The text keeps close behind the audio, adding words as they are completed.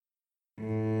Let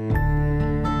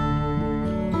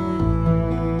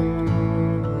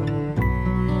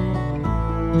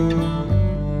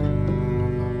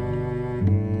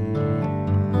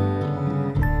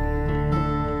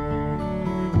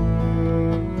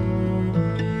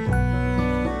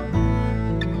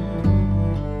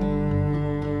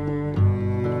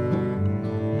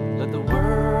the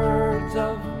words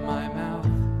of my mouth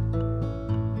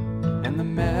and the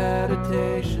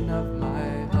meditation of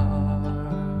my heart,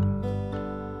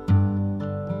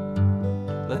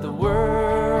 let the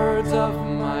words of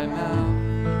my mouth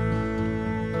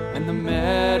and the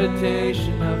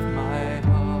meditation of my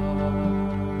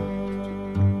heart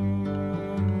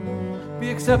be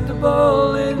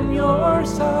acceptable in your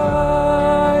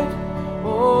sight,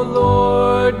 O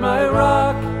Lord, my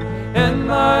rock and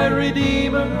my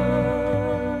Redeemer.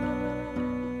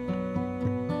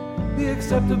 Be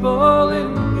acceptable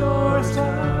in your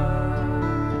sight.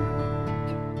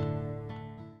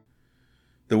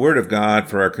 The Word of God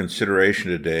for our consideration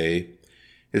today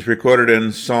is recorded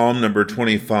in Psalm number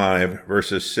 25,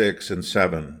 verses 6 and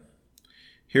 7.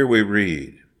 Here we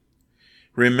read,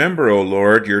 "Remember, O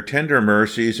Lord, your tender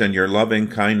mercies and your loving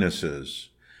kindnesses,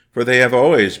 for they have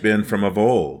always been from of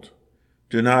old.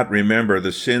 Do not remember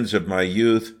the sins of my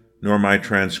youth, nor my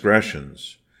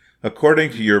transgressions.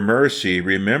 According to your mercy,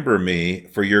 remember me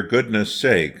for your goodness'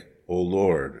 sake, O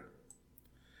Lord."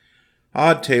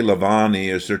 Ad Te Lavani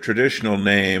is the traditional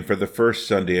name for the first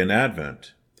Sunday in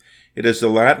Advent. It is the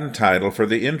Latin title for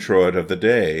the introit of the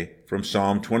day from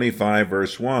Psalm 25,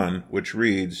 verse 1, which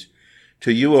reads,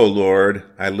 "To you, O Lord,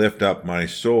 I lift up my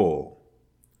soul."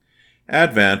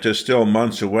 Advent is still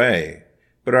months away,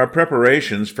 but our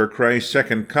preparations for Christ's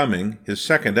second coming, his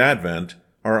second advent,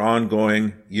 are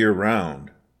ongoing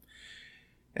year-round.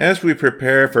 As we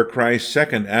prepare for Christ's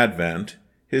second advent,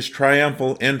 his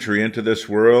triumphal entry into this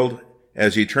world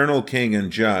as eternal King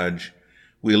and Judge,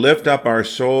 we lift up our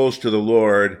souls to the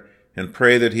Lord and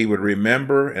pray that he would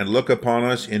remember and look upon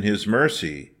us in his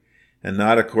mercy, and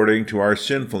not according to our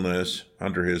sinfulness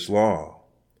under his law.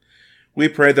 We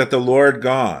pray that the Lord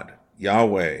God,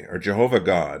 Yahweh, or Jehovah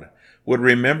God, would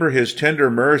remember his tender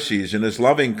mercies and his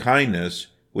loving kindness,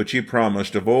 which he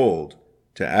promised of old,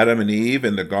 to Adam and Eve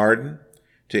in the garden,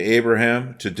 to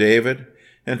Abraham, to David,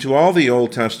 and to all the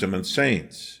Old Testament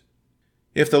saints.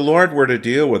 If the Lord were to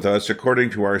deal with us according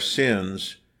to our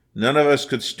sins, none of us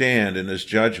could stand in his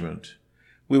judgment.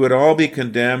 We would all be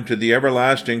condemned to the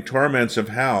everlasting torments of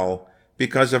hell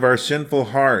because of our sinful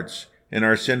hearts and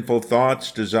our sinful thoughts,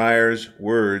 desires,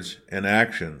 words, and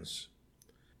actions.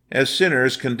 As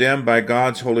sinners condemned by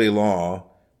God's holy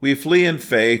law, we flee in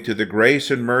faith to the grace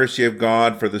and mercy of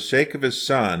God for the sake of his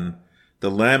Son,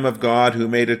 the Lamb of God who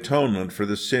made atonement for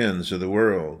the sins of the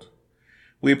world.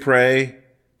 We pray,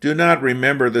 "Do not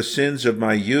remember the sins of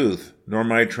my youth, nor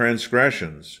my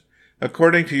transgressions.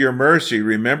 According to your mercy,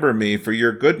 remember me for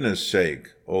your goodness' sake,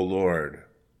 O Lord."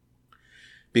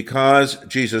 Because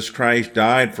Jesus Christ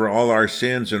died for all our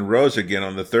sins and rose again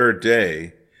on the third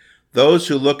day, those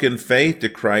who look in faith to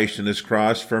Christ and his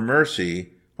cross for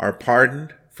mercy are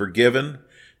pardoned, forgiven,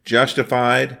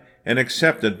 justified, and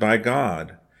accepted by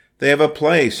God. They have a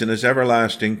place in his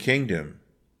everlasting kingdom.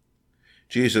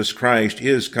 Jesus Christ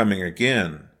is coming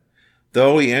again.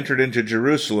 Though he entered into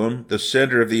Jerusalem, the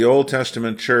center of the Old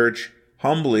Testament church,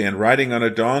 humbly and riding on a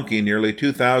donkey nearly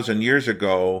 2,000 years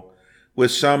ago, with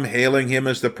some hailing him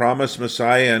as the promised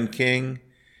Messiah and King,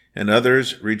 and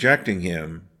others rejecting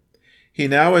him, he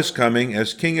now is coming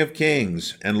as King of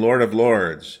Kings and Lord of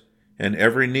Lords, and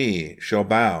every knee shall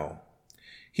bow.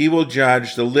 He will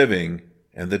judge the living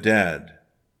and the dead.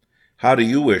 How do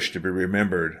you wish to be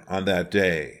remembered on that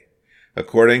day?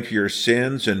 According to your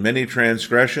sins and many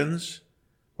transgressions,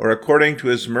 or according to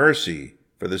his mercy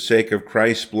for the sake of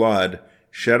Christ's blood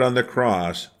shed on the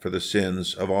cross for the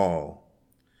sins of all?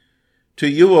 To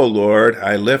you, O Lord,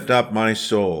 I lift up my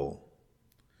soul.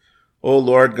 O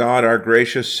Lord God, our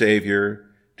gracious Savior,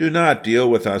 do not deal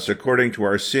with us according to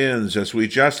our sins as we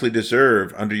justly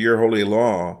deserve under your holy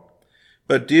law,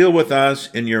 but deal with us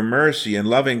in your mercy and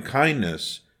loving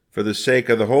kindness for the sake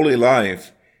of the holy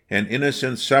life and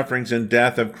innocent sufferings and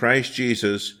death of Christ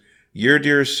Jesus, your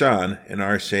dear Son and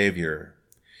our Savior.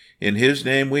 In his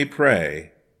name we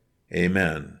pray.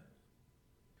 Amen.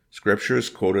 Scripture is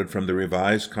quoted from the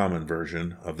Revised Common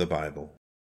Version of the Bible.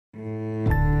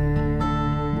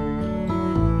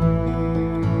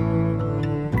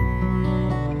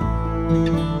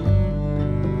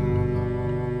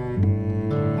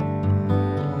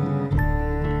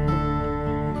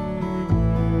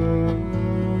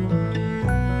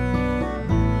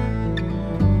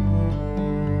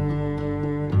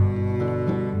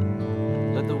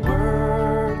 Let the word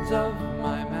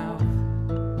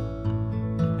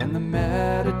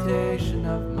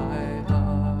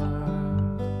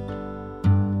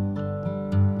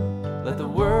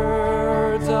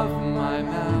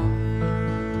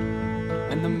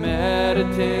and the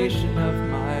meditation of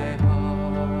my heart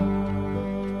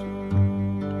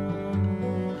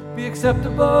be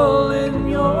acceptable in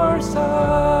your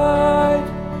sight,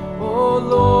 O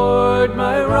Lord,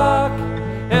 my rock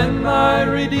and my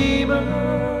redeemer.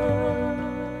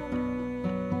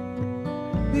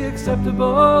 Be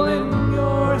acceptable in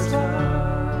your sight.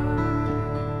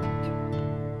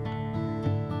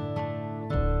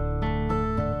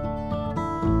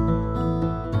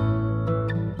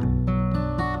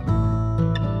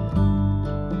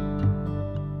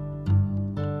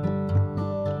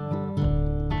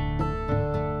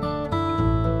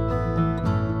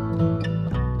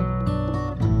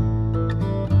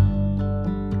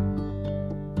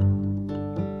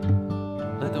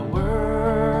 Let the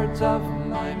words of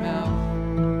my mouth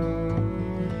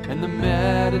and the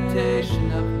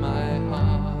meditation of my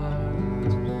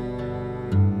heart,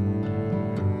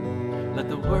 let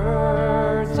the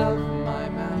words of my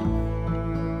mouth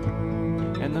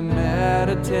and the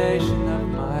meditation of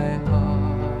my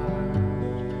heart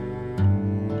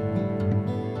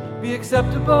be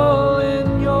acceptable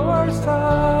in your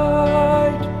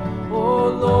sight, O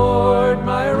Lord,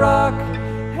 my rock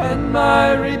and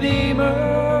my redeemer.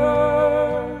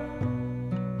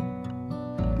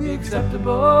 Be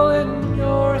acceptable in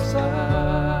your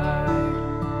sight.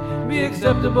 Be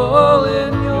acceptable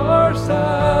in your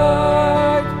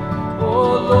sight, O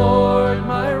Lord,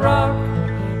 my rock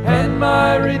and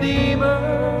my redeemer.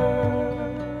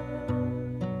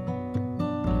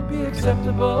 Be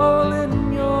acceptable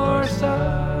in your sight.